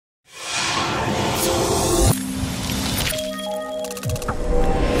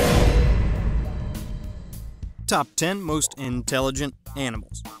Top 10 Most Intelligent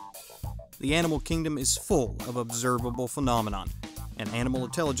Animals. The animal kingdom is full of observable phenomenon, and animal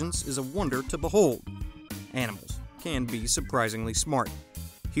intelligence is a wonder to behold. Animals can be surprisingly smart.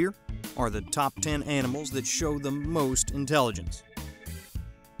 Here are the top 10 animals that show the most intelligence.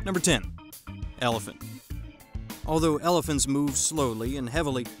 Number 10. Elephant. Although elephants move slowly and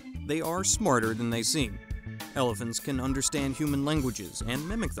heavily, they are smarter than they seem. Elephants can understand human languages and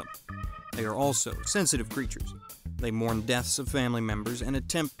mimic them. They are also sensitive creatures. They mourn deaths of family members and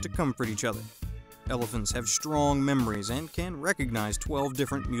attempt to comfort each other. Elephants have strong memories and can recognize 12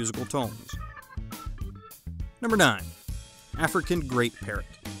 different musical tones. Number 9. African Great Parrot.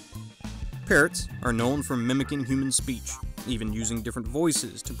 Parrots are known for mimicking human speech, even using different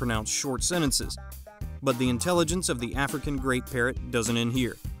voices to pronounce short sentences. But the intelligence of the African Great Parrot doesn't end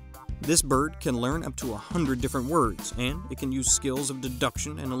here. This bird can learn up to 100 different words, and it can use skills of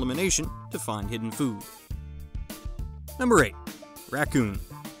deduction and elimination to find hidden food. Number 8. Raccoon.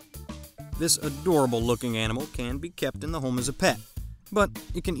 This adorable-looking animal can be kept in the home as a pet, but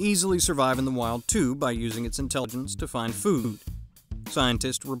it can easily survive in the wild too by using its intelligence to find food.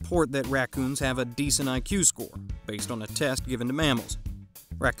 Scientists report that raccoons have a decent IQ score, based on a test given to mammals.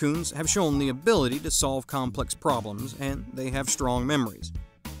 Raccoons have shown the ability to solve complex problems, and they have strong memories.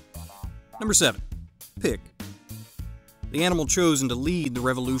 Number 7. Pig. The animal chosen to lead the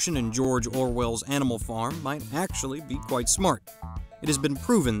revolution in George Orwell's Animal Farm might actually be quite smart. It has been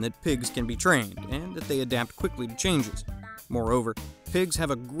proven that pigs can be trained, and that they adapt quickly to changes. Moreover, pigs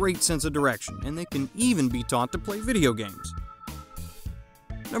have a great sense of direction, and they can even be taught to play video games.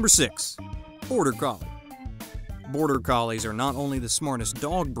 Number 6. Border Collie. Border Collies are not only the smartest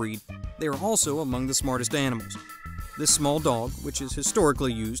dog breed, they are also among the smartest animals. This small dog, which is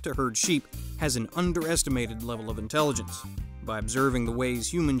historically used to herd sheep, has an underestimated level of intelligence. By observing the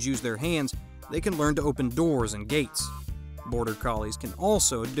ways humans use their hands, they can learn to open doors and gates. Border Collies can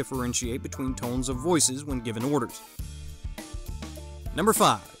also differentiate between tones of voices when given orders. Number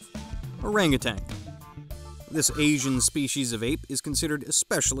 5. Orangutan. This Asian species of ape is considered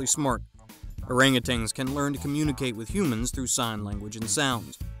especially smart. Orangutans can learn to communicate with humans through sign language and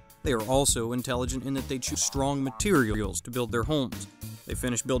sounds. They are also intelligent in that they choose strong materials to build their homes. They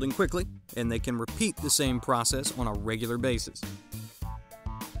finish building quickly, and they can repeat the same process on a regular basis.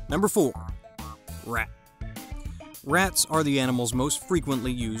 Number 4. Rat. Rats are the animals most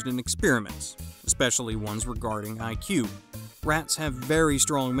frequently used in experiments, especially ones regarding IQ. Rats have very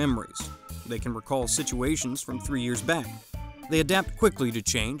strong memories. They can recall situations from 3 years back. They adapt quickly to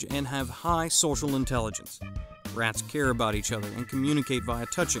change and have high social intelligence. Rats care about each other and communicate via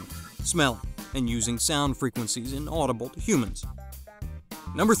touching, smelling, and using sound frequencies inaudible to humans.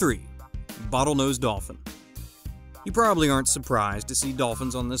 Number 3. Bottlenose Dolphin. You probably aren't surprised to see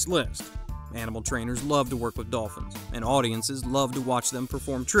dolphins on this list. Animal trainers love to work with dolphins, and audiences love to watch them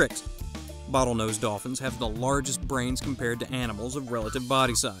perform tricks. Bottlenose dolphins have the largest brains compared to animals of relative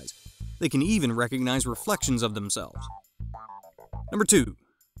body size. They can even recognize reflections of themselves. Number 2.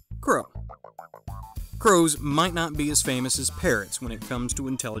 Crow. Crows might not be as famous as parrots when it comes to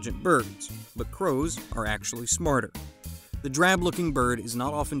intelligent birds, but crows are actually smarter. The drab-looking bird is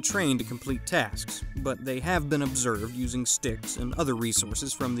not often trained to complete tasks, but they have been observed using sticks and other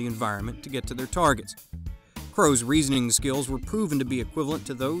resources from the environment to get to their targets. Crows' reasoning skills were proven to be equivalent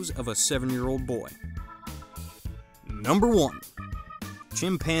to those of a 7-year-old boy. Number 1.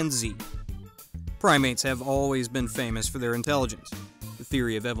 Chimpanzee. Primates have always been famous for their intelligence. The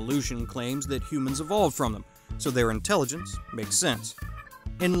theory of evolution claims that humans evolved from them, so their intelligence makes sense.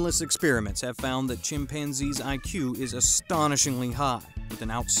 Endless experiments have found that chimpanzees' IQ is astonishingly high, with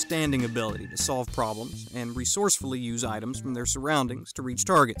an outstanding ability to solve problems and resourcefully use items from their surroundings to reach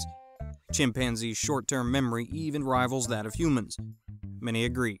targets. Chimpanzees' short-term memory even rivals that of humans. Many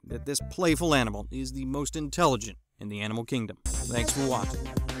agree that this playful animal is the most intelligent in the animal kingdom. Thanks for watching.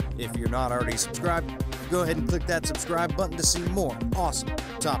 If you're not already subscribed, go ahead and click that subscribe button to see more awesome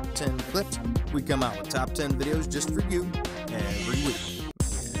top 10 clips. We come out with top 10 videos just for you every week.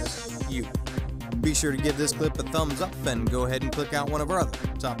 Yes, you. Be sure to give this clip a thumbs up and go ahead and click out one of our other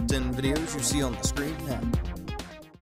top 10 videos you see on the screen now.